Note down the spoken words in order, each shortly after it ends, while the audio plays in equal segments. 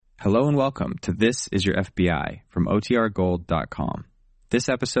Hello and welcome to This Is Your FBI from OTRGold.com. This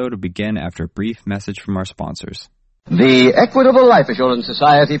episode will begin after a brief message from our sponsors. The Equitable Life Assurance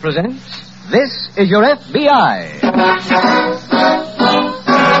Society presents This Is Your FBI.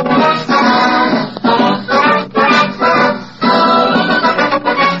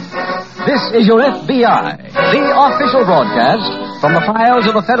 This is Your FBI, the official broadcast from the files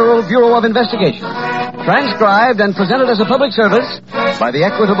of the Federal Bureau of Investigation. Transcribed and presented as a public service by the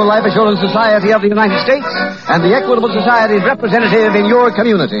Equitable Life Assurance Society of the United States and the Equitable Society's representative in your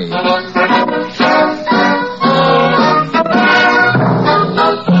community.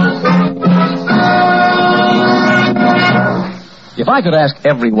 If I could ask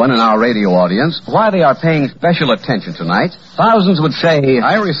everyone in our radio audience why they are paying special attention tonight, thousands would say,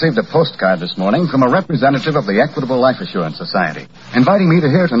 I received a postcard this morning from a representative of the Equitable Life Assurance Society, inviting me to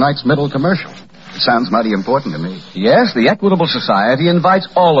hear tonight's middle commercial. It sounds mighty important to me. Yes, the Equitable Society invites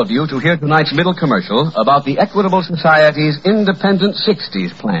all of you to hear tonight's middle commercial about the Equitable Society's Independent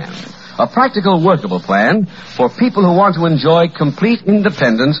 60s plan. A practical, workable plan for people who want to enjoy complete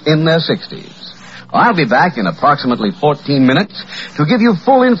independence in their 60s. I'll be back in approximately 14 minutes to give you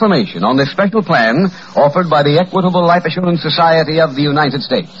full information on this special plan offered by the Equitable Life Assurance Society of the United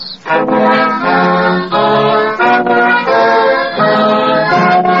States.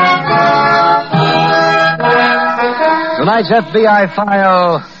 Tonight's FBI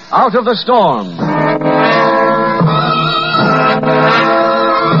file, Out of the Storm.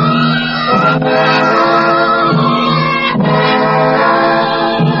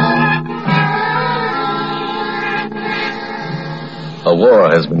 A war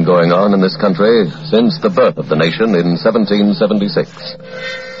has been going on in this country since the birth of the nation in 1776.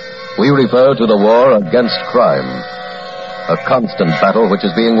 We refer to the war against crime, a constant battle which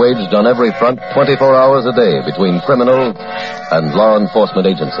is being waged on every front 24 hours a day between criminals and law enforcement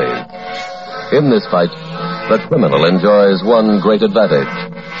agencies. In this fight, the criminal enjoys one great advantage.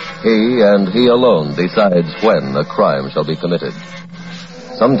 He and he alone decides when a crime shall be committed.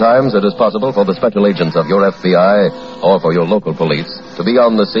 Sometimes it is possible for the special agents of your FBI or for your local police to be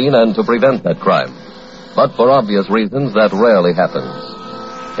on the scene and to prevent that crime. But for obvious reasons, that rarely happens.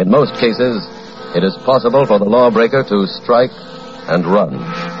 In most cases, it is possible for the lawbreaker to strike and run.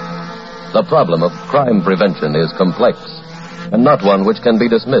 The problem of crime prevention is complex and not one which can be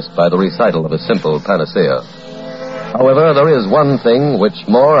dismissed by the recital of a simple panacea. However, there is one thing which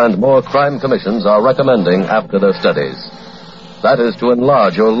more and more crime commissions are recommending after their studies. That is to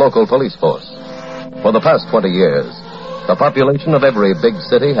enlarge your local police force. For the past 20 years, the population of every big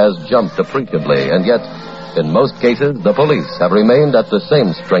city has jumped appreciably, and yet, in most cases, the police have remained at the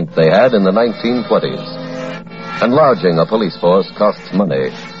same strength they had in the 1920s. Enlarging a police force costs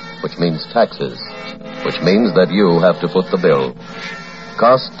money, which means taxes, which means that you have to foot the bill.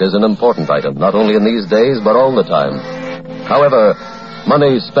 Cost is an important item, not only in these days, but all the time. However,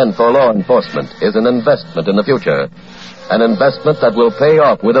 money spent for law enforcement is an investment in the future. An investment that will pay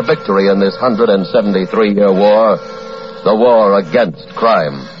off with a victory in this 173-year war, the war against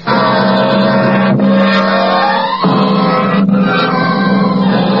crime.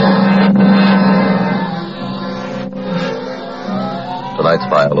 Tonight's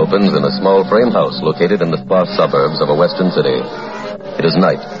file opens in a small frame house located in the sparse suburbs of a western city. It is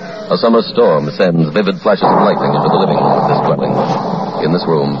night. A summer storm sends vivid flashes of lightning into the living room of this dwelling. In this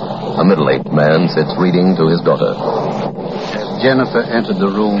room, a middle-aged man sits reading to his daughter. As Jennifer entered the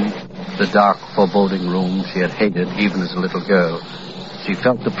room, the dark, foreboding room she had hated even as a little girl, she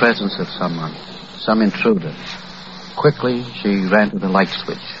felt the presence of someone, some intruder. Quickly, she ran to the light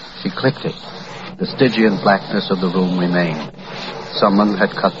switch. She clicked it. The Stygian blackness of the room remained. Someone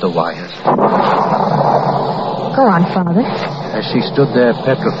had cut the wires. Go on, Father. As she stood there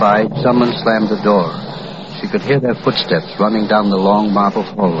petrified, someone slammed the door. She could hear their footsteps running down the long marble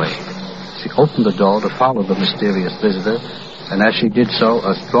hallway. She opened the door to follow the mysterious visitor, and as she did so,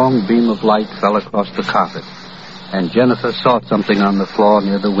 a strong beam of light fell across the carpet, and Jennifer saw something on the floor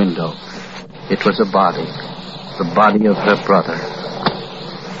near the window. It was a body, the body of her brother.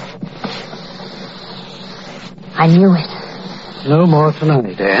 I knew it. No more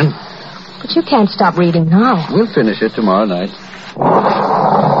tonight, Anne. But you can't stop reading now. We'll finish it tomorrow night.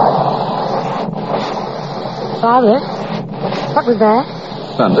 Father, what was that?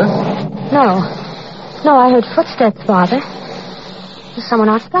 Thunder? No, I heard footsteps, Father. There's someone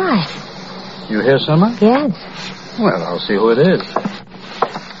outside. You hear someone? Yes. Well, I'll see who it is.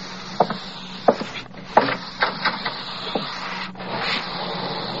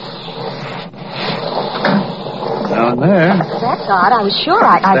 Down there. That's odd. I was sure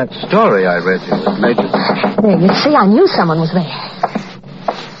That story I read you made you... There, you see, I knew someone was there.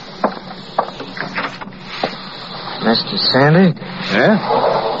 Mr. Sanders? Yeah?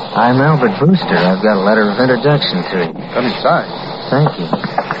 I'm Albert Brewster. I've got a letter of introduction to you. Come inside. Thank you.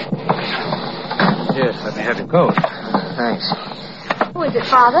 Here, let me have your coat. Thanks. Who is it,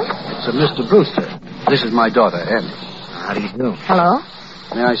 Father? It's a Mr. Brewster. This is my daughter, Annie. How do you do? Hello?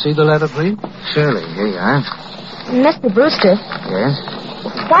 May I see the letter, please? Surely. Here you are. Mr. Brewster, Yes?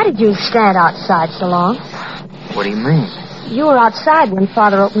 why did you stand outside so long? What do you mean? You were outside when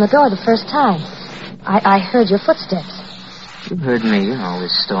Father opened the door the first time. I heard your footsteps. You heard me in all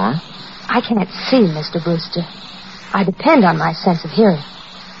this storm. I can't see, Mr. Brewster. I depend on my sense of hearing.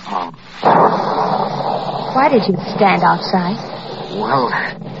 Oh. Why did you stand outside? Well,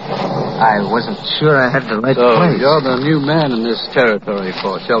 I wasn't sure I had the right So, place. you're the new man in this territory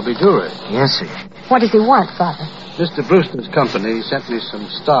for Shelby Jewelry. Yes, sir. What does he want, Father? Mr. Brewster's company sent me some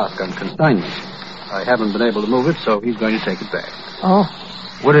stock on consignment. I haven't been able to move it, so he's going to take it back. Oh.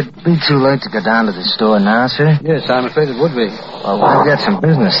 Would it be too late to go down to the store now, sir? Yes, I'm afraid it would be. Well, I've got some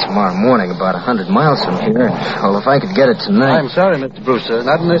business tomorrow morning about 100 miles from here. Well, if I could get it tonight... I'm sorry, Mr. Brewster.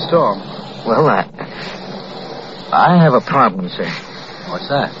 Not in this storm. Well, I have a problem, sir. What's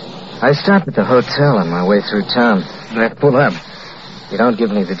that? I stopped at the hotel on my way through town. They're full up. If you don't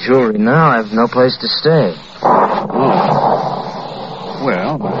give me the jewelry now, I've no place to stay. Oh.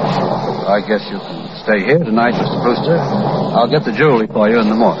 Well, I guess you can stay here tonight, Mr. Brewster. I'll get the jewelry for you in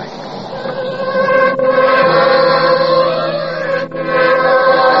the morning.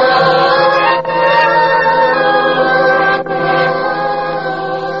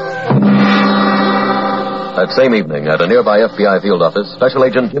 That same evening, at a nearby FBI field office, Special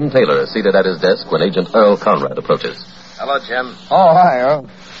Agent Jim Taylor is seated at his desk when Agent Earl Conrad approaches. Hello, Jim. Oh, hi, Earl.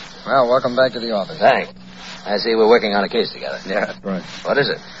 Well, welcome back to the office. Thanks. I see we're working on a case together. Yeah, that's right. What is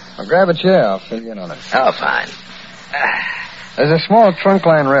it? Well, grab a chair. I'll fill you in on it. Oh, fine. There's a small trunk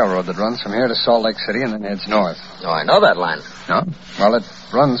line railroad that runs from here to Salt Lake City and then heads north. Oh, I know that line. No? Well, it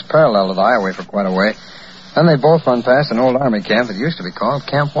runs parallel to the highway for quite a way. Then they both run past an old army camp that used to be called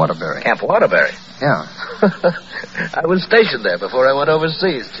Camp Waterbury. Camp Waterbury. Yeah. I was stationed there before I went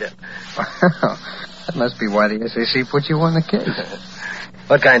overseas, Jim. That must be why the SAC put you on the case.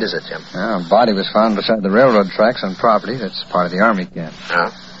 What kind is it, Jim? A body was found beside the railroad tracks on property that's part of the army camp.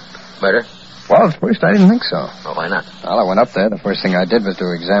 Oh? Murder? Well, at first I didn't think so. Oh, why not? Well, I went up there. The first thing I did was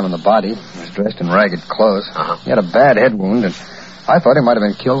to examine the body. He was dressed in ragged clothes. Uh-huh. He had a bad head wound, and I thought he might have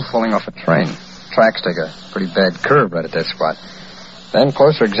been killed falling off a train. Tracks take a pretty bad curve right at that spot. Then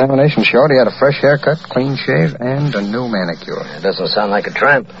closer examination showed he had a fresh haircut, clean shave, and a new manicure. It doesn't sound like a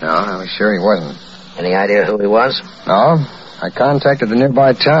tramp. No, I was sure he wasn't. Any idea who he was? No, I contacted the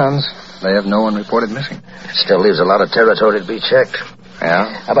nearby towns. They have no one reported missing. It still leaves a lot of territory to be checked.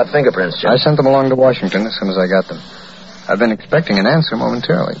 Yeah? How about fingerprints, Jim? I sent them along to Washington as soon as I got them. I've been expecting an answer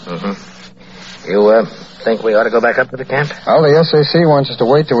momentarily. Mm-hmm. You, think we ought to go back up to the camp? Well, the SAC wants us to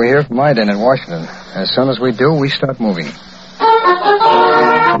wait till we hear from Iden in Washington. As soon as we do, we start moving.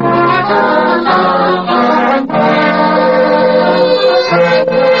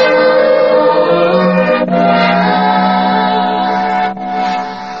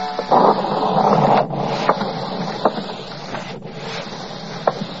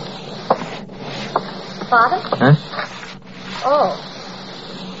 Father? Huh?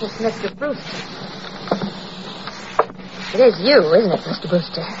 Oh, it's Mr. Brewster. It is you, isn't it, Mr.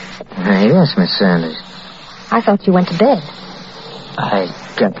 Brewster? Yes, Miss Sanders. I thought you went to bed. I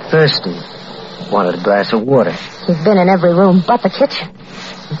got thirsty. Wanted a glass of water. You've been in every room but the kitchen.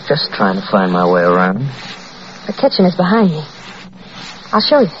 Just trying to find my way around. The kitchen is behind me. I'll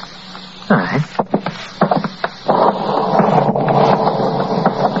show you. All right.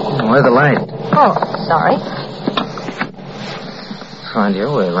 Where's the light? Oh, sorry. Find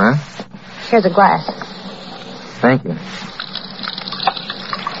your way, huh? Here's a glass. Thank you.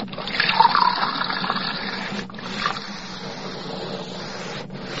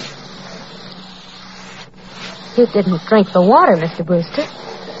 You didn't drink the water, Mr. Brewster.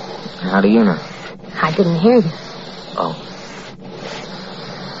 How do you know? I didn't hear you. Oh.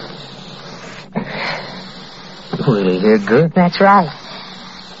 You really hear good? That's right.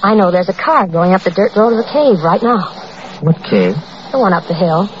 I know there's a car going up the dirt road of the cave right now. What cave? The one up the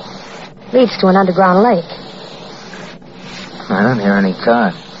hill. Leads to an underground lake. I don't hear any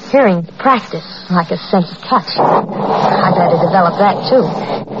car. Hearing is practice, like a sense of touch. I'd better develop that, too.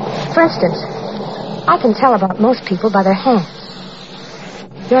 For instance, I can tell about most people by their hands.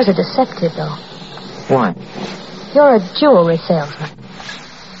 Yours are deceptive, though. Why? You're a jewelry salesman.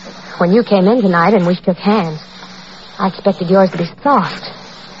 When you came in tonight and we shook hands, I expected yours to be soft.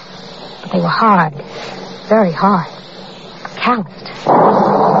 But they were hard. Very hard. Calloused.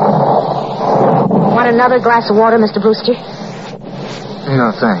 What want another glass of water, Mr. Brewster?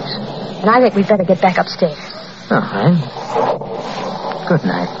 No, thanks. And I think we'd better get back upstairs. All right. Good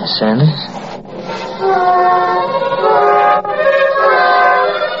night, Miss Sanders.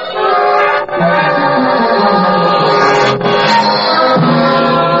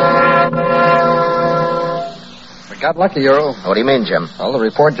 We got lucky, Earl. What do you mean, Jim? Well, the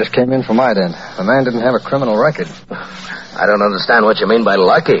report just came in from Ident. The man didn't have a criminal record. I don't understand what you mean by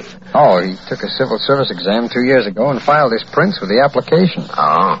lucky. Oh, he took a civil service exam 2 years ago and filed his prints with the application.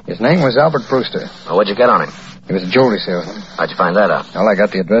 Oh. His name was Albert Brewster. Well, what'd you get on him? He was a jewelry salesman. How'd you find that out? Well, I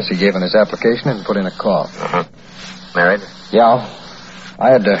got the address he gave in his application and put in a call. Uh-huh. Married? Yeah. I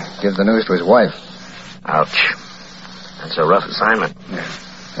had to give the news to his wife. Ouch. That's a rough assignment. Yeah.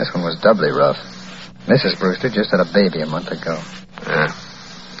 This one was doubly rough. Mrs. Brewster just had a baby a month ago. Yeah.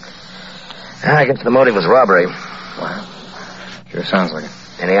 I guess the motive was robbery. Wow. Sure sounds like it.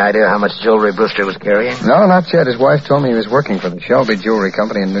 Any idea how much jewelry Brewster was carrying? No, not yet. His wife told me he was working for the Shelby Jewelry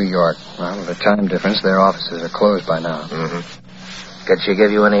Company in New York. Well, with the time difference, their offices are closed by now. Mm-hmm. Did she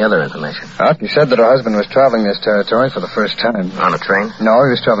give you any other information? She said that her husband was traveling this territory for the first time. On a train? No,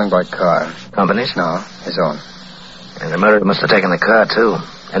 he was traveling by car. Company's? No, his own. And the murderer must have taken the car, too.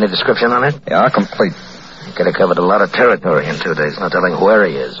 Any description on it? Yeah, complete. He could have covered a lot of territory in 2 days, not telling where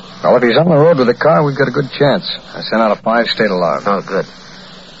he is. Well, if he's on the road with the car, we've got a good chance. I sent out a 5-state alarm. Oh, good.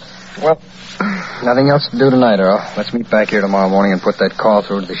 Well, nothing else to do tonight, Earl. Let's meet back here tomorrow morning and put that call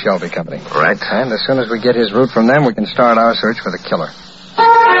through to the Shelby Company. Right. And as soon as we get his route from them, we can start our search for the killer.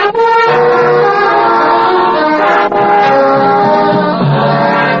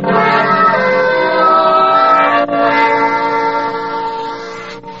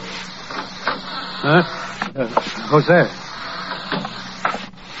 Who's there?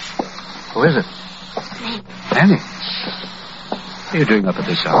 Who is it? Annie. What are you doing up at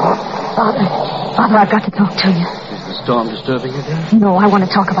this hour? Father, I've got to talk to you. Is the storm disturbing you, dear? No, I want to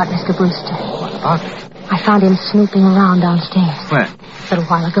talk about Mr. Brewster. What about it? I found him snooping around downstairs. When? A little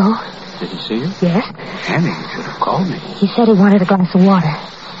while ago. Did he see you? Yes. Annie, you should have called me. He said he wanted a glass of water.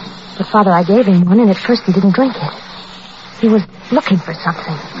 But, Father, I gave him one, and at first he didn't drink it. He was looking for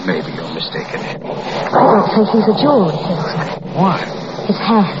something. Maybe you're mistaken, Annie. I don't think he's a jewelry salesman. Why? His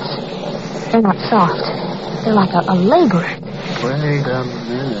hands. They're not soft. They're like a laborer. Wait a minute,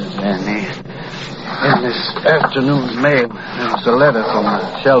 Annie. In this afternoon's mail, there was a letter from the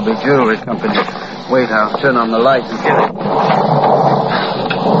Shelby Jewelry Company. Wait, I'll turn on the light and get it. I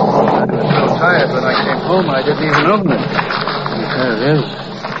was so tired when I came home, I didn't even open it. There it is.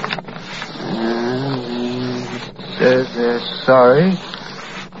 And it says they're sorry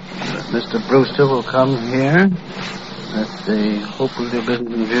that Mr. Brewster will come here, that they hope we'll do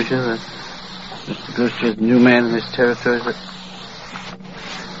business in the future, that Mr. Brewster is a new man in this territory, but...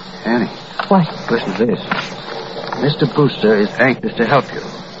 Annie. What? Listen to this. Mr. Brewster is anxious to help you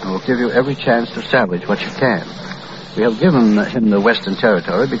and will give you every chance to salvage what you can. We have given him the Western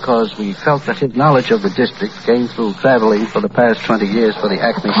Territory because we felt that his knowledge of the district gained through traveling for the past 20 years for the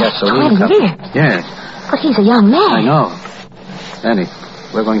Acme Gasoline 20 Company. years? Yes. But he's a young man. I know. Annie,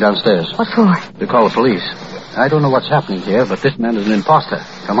 we're going downstairs. What for? To call the police. I don't know what's happening here, but this man is an imposter.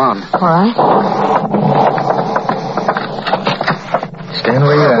 Come on. All right. Stand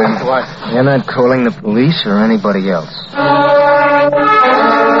where you are. You're not calling the police or anybody else.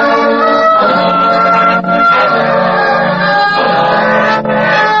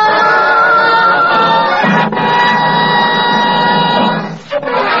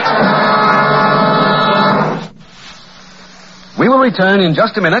 We will return in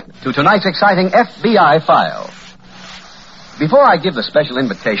just a minute to tonight's exciting FBI file. Before I give the special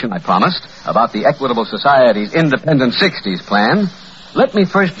invitation I promised about the Equitable Society's Independent 60s plan, let me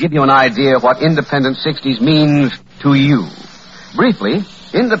first give you an idea of what Independent 60s means to you. Briefly,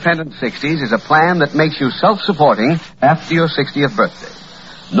 Independent 60s is a plan that makes you self-supporting after your 60th birthday.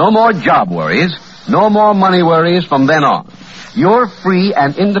 No more job worries, no more money worries from then on. You're free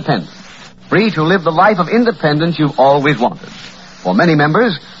and independent. Free to live the life of independence you've always wanted. For many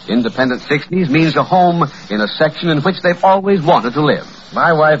members, Independent 60s means a home in a section in which they've always wanted to live.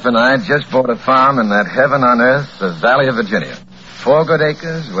 My wife and I just bought a farm in that heaven on earth, the Valley of Virginia. 4 good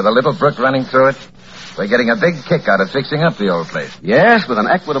acres with a little brook running through it. We're getting a big kick out of fixing up the old place. Yes, with an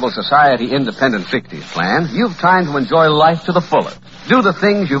Equitable Society Independent 60s plan, you've time to enjoy life to the fullest. Do the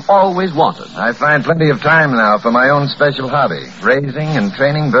things you've always wanted. I find plenty of time now for my own special hobby, raising and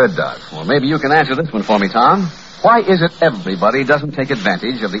training bird dogs. Well, maybe you can answer this one for me, Tom. Why is it everybody doesn't take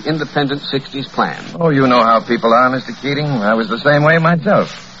advantage of the Independent 60s plan? Oh, you know how people are, Mr. Keating. I was the same way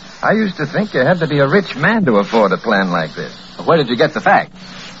myself. I used to think you had to be a rich man to afford a plan like this. Where did you get the facts?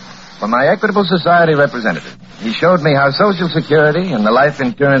 from my Equitable Society representative. He showed me how Social Security and the life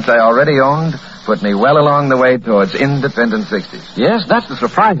insurance I already owned put me well along the way towards independent 60s. Yes, that's the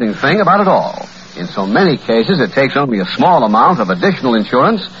surprising thing about it all. In so many cases, it takes only a small amount of additional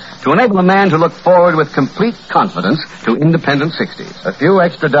insurance to enable a man to look forward with complete confidence to independent 60s. A few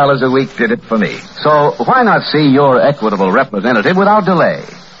extra dollars a week did it for me. So why not see your Equitable representative without delay?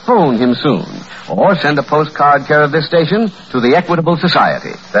 Phone him soon. Or send a postcard care of this station to the Equitable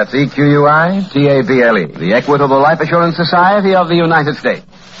Society. That's EQUITABLE. The Equitable Life Assurance Society of the United States.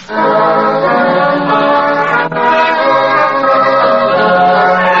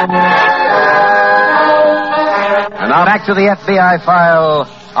 And now back to the FBI file,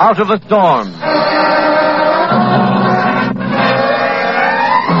 Out of the Storm.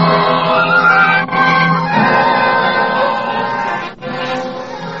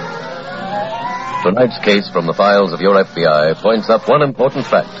 Tonight's case from the files of your FBI points up one important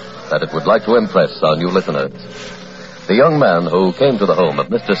fact that it would like to impress on you listeners. The young man who came to the home of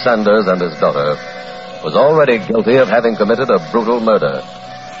Mr. Sanders and his daughter was already guilty of having committed a brutal murder,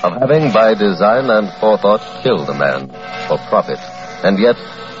 of having, by design and forethought, killed a man for profit. And yet,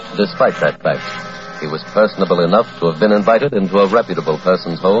 despite that fact, he was personable enough to have been invited into a reputable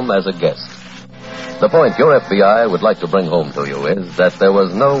person's home as a guest. The point your FBI would like to bring home to you is that there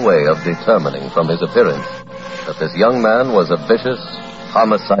was no way of determining from his appearance that this young man was a vicious,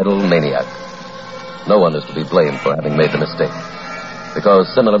 homicidal maniac. No one is to be blamed for having made the mistake,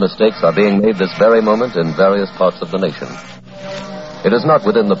 because similar mistakes are being made this very moment in various parts of the nation. It is not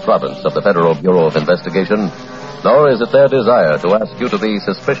within the province of the Federal Bureau of Investigation, nor is it their desire to ask you to be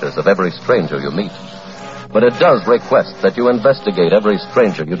suspicious of every stranger you meet. But it does request that you investigate every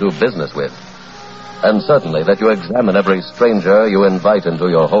stranger you do business with, and certainly that you examine every stranger you invite into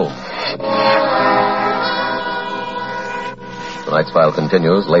your home. Tonight's file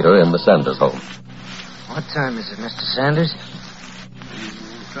continues later in the Sanders home. What time is it, Mr. Sanders?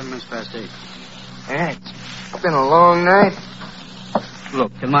 20 minutes past 8. Yeah, it's been a long night.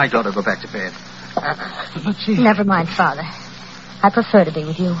 Look, can my daughter go back to bed? But she... Never mind, Father. I prefer to be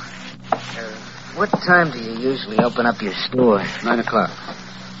with you. What time do you usually open up your store? 9 o'clock.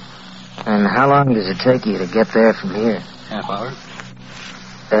 And how long does it take you to get there from here? Half hour.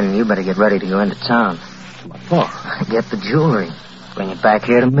 Then you better get ready to go into town. What for? Get the jewelry. Bring it back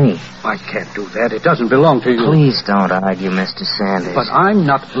here to me. I can't do that. It doesn't belong to you. Please don't argue, Mr. Sanders. But I'm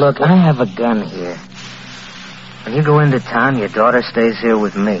not... Look, I have a gun here. When you go into town, your daughter stays here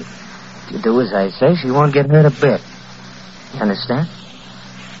with me. If you do as I say, she won't get hurt a bit. You understand?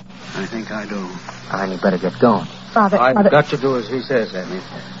 I think I do. All right, you better get going. Father, I've got to do as he says, Annie.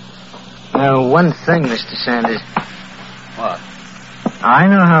 Now, one thing, Mr. Sanders. What? I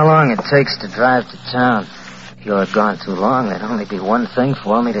know how long it takes to drive to town. If you're gone too long, there'd only be one thing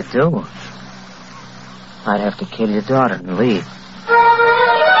for me to do. I'd have to kill your daughter and leave.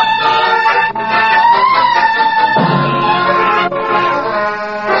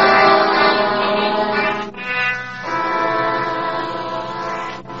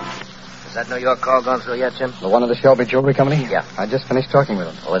 Is that New York call gone through yet, Jim? The one of the Shelby Jewelry Company? Yeah. I just finished talking with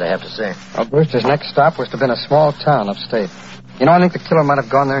him. What do they have to say? Well, Brewster's next stop was to have been a small town upstate. You know, I think the killer might have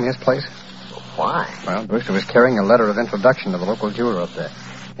gone there in his place. Why? Well, Brewster was carrying a letter of introduction to the local jeweler up there.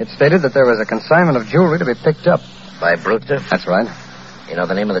 It stated that there was a consignment of jewelry to be picked up. By Brewster? That's right. You know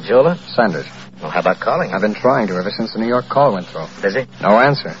the name of the jeweler? Sanders. Well, how about calling him? I've been trying to ever since the New York call went through. Busy? No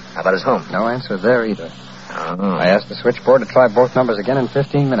answer. How about his home? No answer there either. Oh. I asked the switchboard to try both numbers again in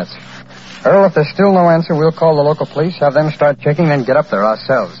 15 minutes. Earl, if there's still no answer, we'll call the local police, have them start checking, then get up there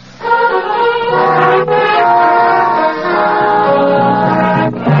ourselves.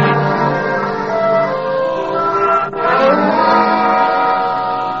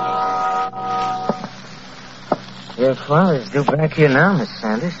 Your father's due back here now, Miss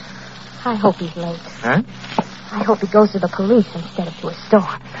Sanders. I hope he's late. Huh? I hope he goes to the police instead of to a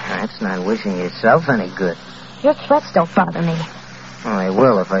store. That's not wishing yourself any good. Your threats don't bother me. Oh, I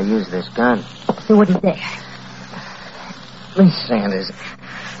will if I use this gun. You wouldn't dare. Miss Sanders,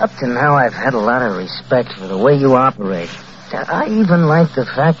 up to now I've had a lot of respect for the way you operate. I even like the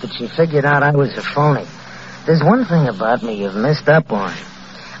fact that you figured out I was a phony. There's one thing about me you've missed up on.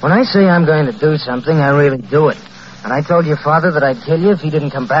 When I say I'm going to do something, I really do it. And I told your father that I'd kill you if he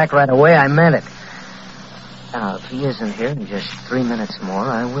didn't come back right away. I meant it. Now, if he isn't here in just 3 minutes more,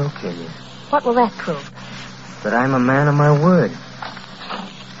 I will kill you. What will that prove? That I'm a man of my word.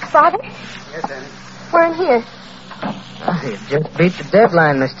 Father? Yes, Annie. We're in here. Oh, you just beat the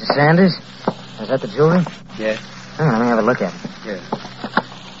deadline, Mr. Sanders. Is that the jewelry? Yes. Oh, let me have a look at it. Yes.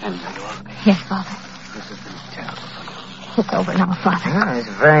 Annie, are you all right? Yes, Father. This has been terrible for you. It's over now, Father. Yeah, it's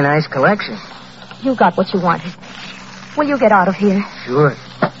a very nice collection. You got what you wanted. Will you get out of here? Sure.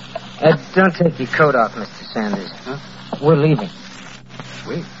 Don't take your coat off, Mr. Sanders. Huh? We're leaving.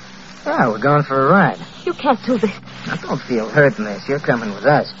 We? Yeah, we're going for a ride. You can't do this. Now, don't feel hurt, miss. You're coming with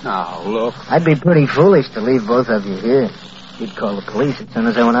us. Now, look. I'd be pretty foolish to leave both of you here. You'd call the police as soon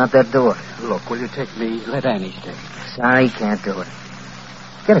as I went out that door. Look, will you take me? Let Annie stay. Sorry, can't do it.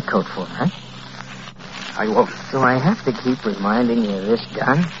 Get a coat for her, huh? I won't. Do I have to keep reminding you of this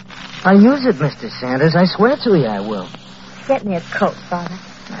gun? I'll use it, Mr. Sanders. I swear to you I will. Get me a coat, Father.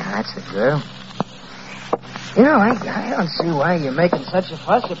 That's the girl. You know, I don't see why you're making such a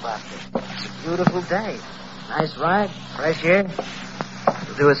fuss about this. It's a beautiful day. Nice ride, fresh air.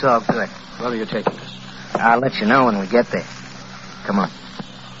 It'll do us all good. Where are you taking us? I'll let you know when we get there. Come on.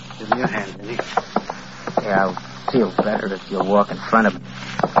 Give me your hand, Annie. Yeah, I'll feel better if you'll walk in front of me.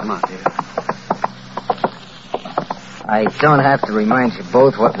 Come on, dear. I don't have to remind you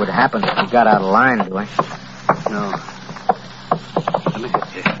both what would happen if you got out of line, do I? No. Let me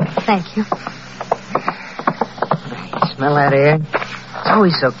help you. Thank you. Smell that air? It's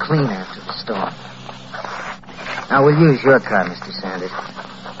always so clean after the storm. Now, we'll use your car, Mr. Sanders.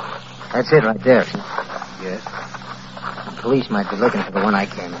 That's it right there. Yes? The police might be looking for the one I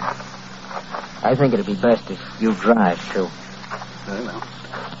came in. I think it'd be best if you drive, too. Very well.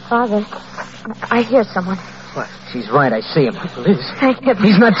 Father, I hear someone. What? She's right. I see him. Police? Thank heaven.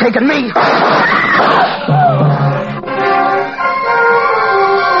 He's not taking me.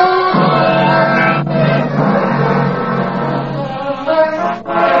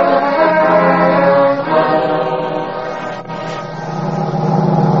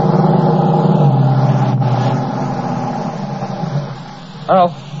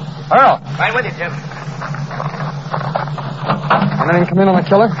 Earl! Right with you, Jim. Anything come in on the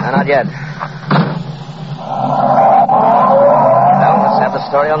killer? Not yet. Well, let's have the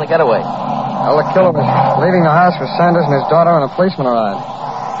story on the getaway. Well, the killer was leaving the house with Sanders and his daughter, and a policeman arrived.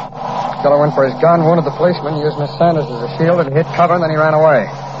 The killer went for his gun, wounded the policeman, used Miss Sanders as a shield, and hit cover, and then he ran away.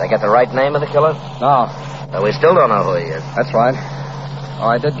 They get the right name of the killer? No. Well, we still don't know who he is. That's right. Oh,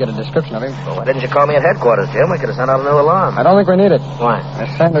 I did get a description of him. Well, why didn't you call me at headquarters, Jim? We could have sent out a new alarm. I don't think we need it. Why?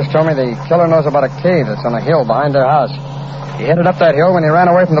 Miss Sanders told me the killer knows about a cave that's on a hill behind their house. He headed up that hill when he ran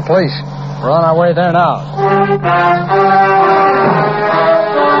away from the police. We're on our way there now.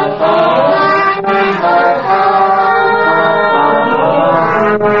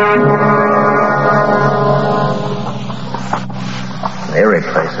 Eerie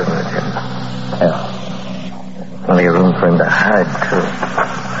place, isn't it, Jim? Yeah. Plenty of room for him to hide, too.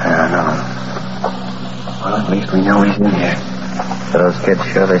 Yeah, I know. Well, at least we know he's in here. Are those kids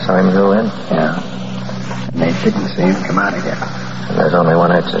sure they saw him go in? Yeah. And they didn't see him come out again. And there's only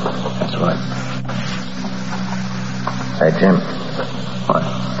one exit. That's right. Hey, Jim. What?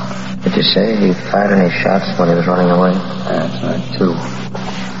 Did you say he fired any shots when he was running away? That's right, 2.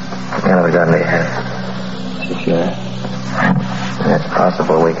 What kind of a gun did he have? Secure. It's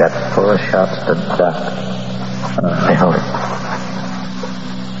possible we got 4 shots to duck. Hey, hold it.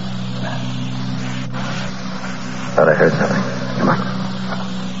 Thought I heard something. Come on.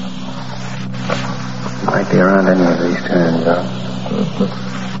 Might be around any of these turns, though. Mm-hmm.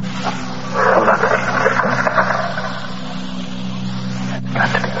 Hold on. It's got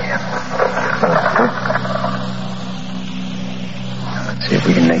to be him. Now, let's see if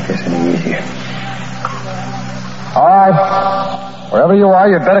we can make this any easier. All right. Wherever you are,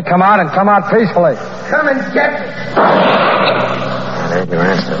 you'd better come out and come out peacefully. Come and get me. There's your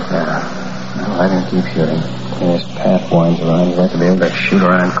answer. Yeah. Well, I didn't keep shooting. This path winds around. You have to be able to shoot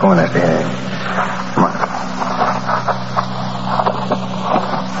around corners to hit him. Come on.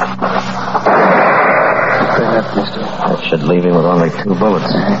 Keep it up, mister. That should leave him with only 2 bullets.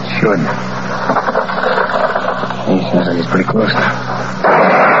 It should. He seems like he's pretty close now.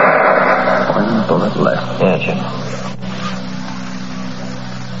 1 bullet left. Yeah, Jim.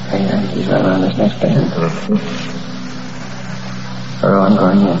 Hey, I think he's right around this next bend. Mm-hmm. Earl, I'm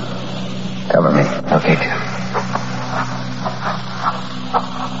going in. Cover me. Okay, Jim.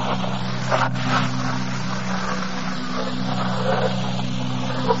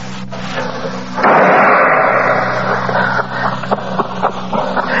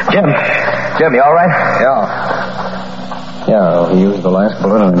 Jim, you all right? Yeah. Yeah, Earl, he used the last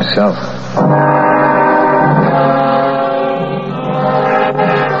bullet on himself.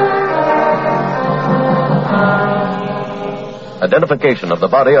 Identification of the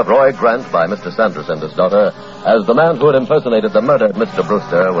body of Roy Grant by Mr. Sanders and his daughter as the man who had impersonated the murdered Mr.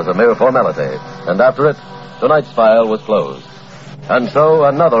 Brewster was a mere formality, and after it, tonight's file was closed. And so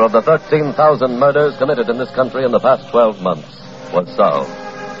another of the 13,000 murders committed in this country in the past 12 months was solved.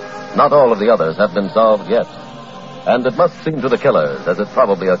 Not all of the others have been solved yet. And it must seem to the killers, as it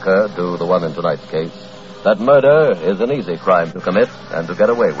probably occurred to the one in tonight's case, that murder is an easy crime to commit and to get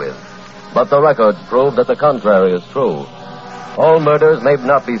away with. But the records prove that the contrary is true. All murders may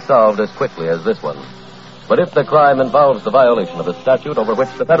not be solved as quickly as this one. But if the crime involves the violation of a statute over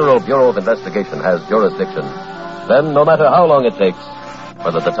which the Federal Bureau of Investigation has jurisdiction, then no matter how long it takes,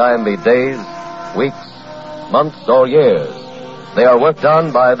 whether the time be days, weeks, months, or years, they are worked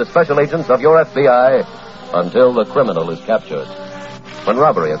on by the special agents of your FBI until the criminal is captured. When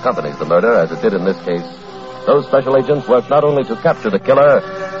robbery accompanies the murder, as it did in this case, those special agents work not only to capture the killer,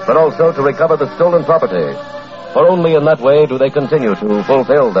 but also to recover the stolen property. For only in that way do they continue to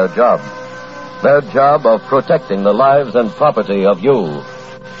fulfill their job of protecting the lives and property of you,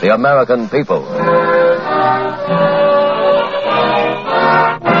 the American people.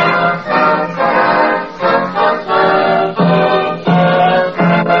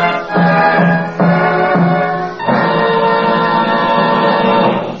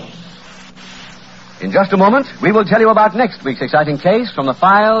 In just a moment, we will tell you about next week's exciting case from the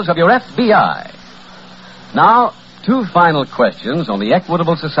files of your FBI. Now, two final questions on the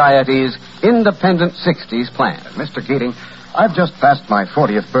Equitable Society's Independent 60s plan. Mr. Keating, I've just passed my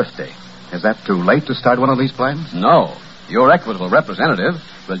 40th birthday. Is that too late to start one of these plans? No. Your Equitable representative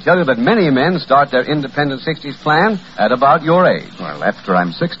will tell you that many men start their Independent 60s plan at about your age. Well, after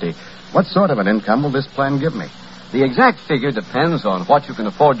I'm 60, what sort of an income will this plan give me? The exact figure depends on what you can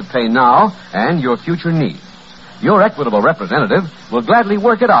afford to pay now and your future needs. Your Equitable representative will gladly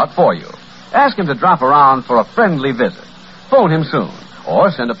work it out for you. Ask him to drop around for a friendly visit. Phone him soon,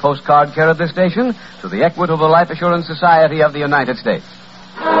 or send a postcard care of this station to the Equitable Life Assurance Society of the United States.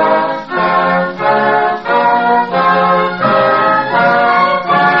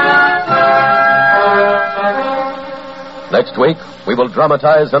 Next week, we will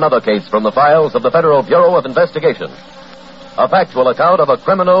dramatize another case from the files of the Federal Bureau of Investigation. A factual account of a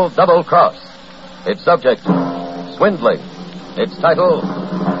criminal double cross. Its subject, swindling. Its title,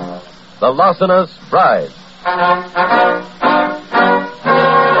 The Larcenous Bride.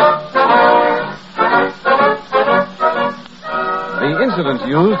 The incidents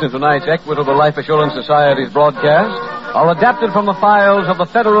used in tonight's Equitable Life Assurance Society's broadcast are adapted from the files of the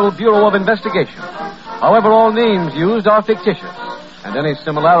Federal Bureau of Investigation. However, all names used are fictitious, and any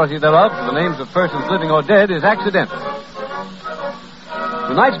similarity thereof to the names of persons living or dead is accidental.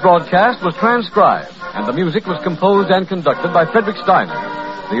 Tonight's broadcast was transcribed, and the music was composed and conducted by Frederick Steiner.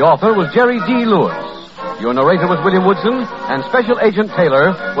 The author was Jerry D. Lewis. Your narrator was William Woodson, and Special Agent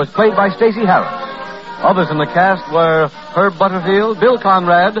Taylor was played by Stacey Harris. Others in the cast were Herb Butterfield, Bill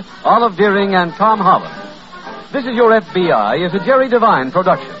Conrad, Olive Deering, and Tom Holland. This is Your FBI is a Jerry Devine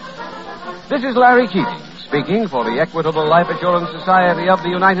production. This is Larry Keating, speaking for the Equitable Life Assurance Society of the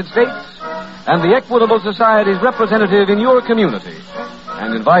United States and the Equitable Society's representative in your community,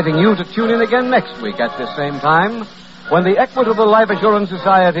 and inviting you to tune in again next week at this same time when the Equitable Life Assurance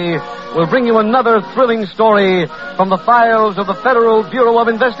Society will bring you another thrilling story from the files of the Federal Bureau of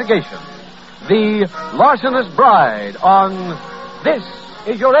Investigation, The Larcenous Bride, on This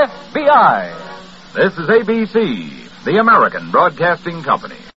is Your FBI. This is ABC, the American Broadcasting Company.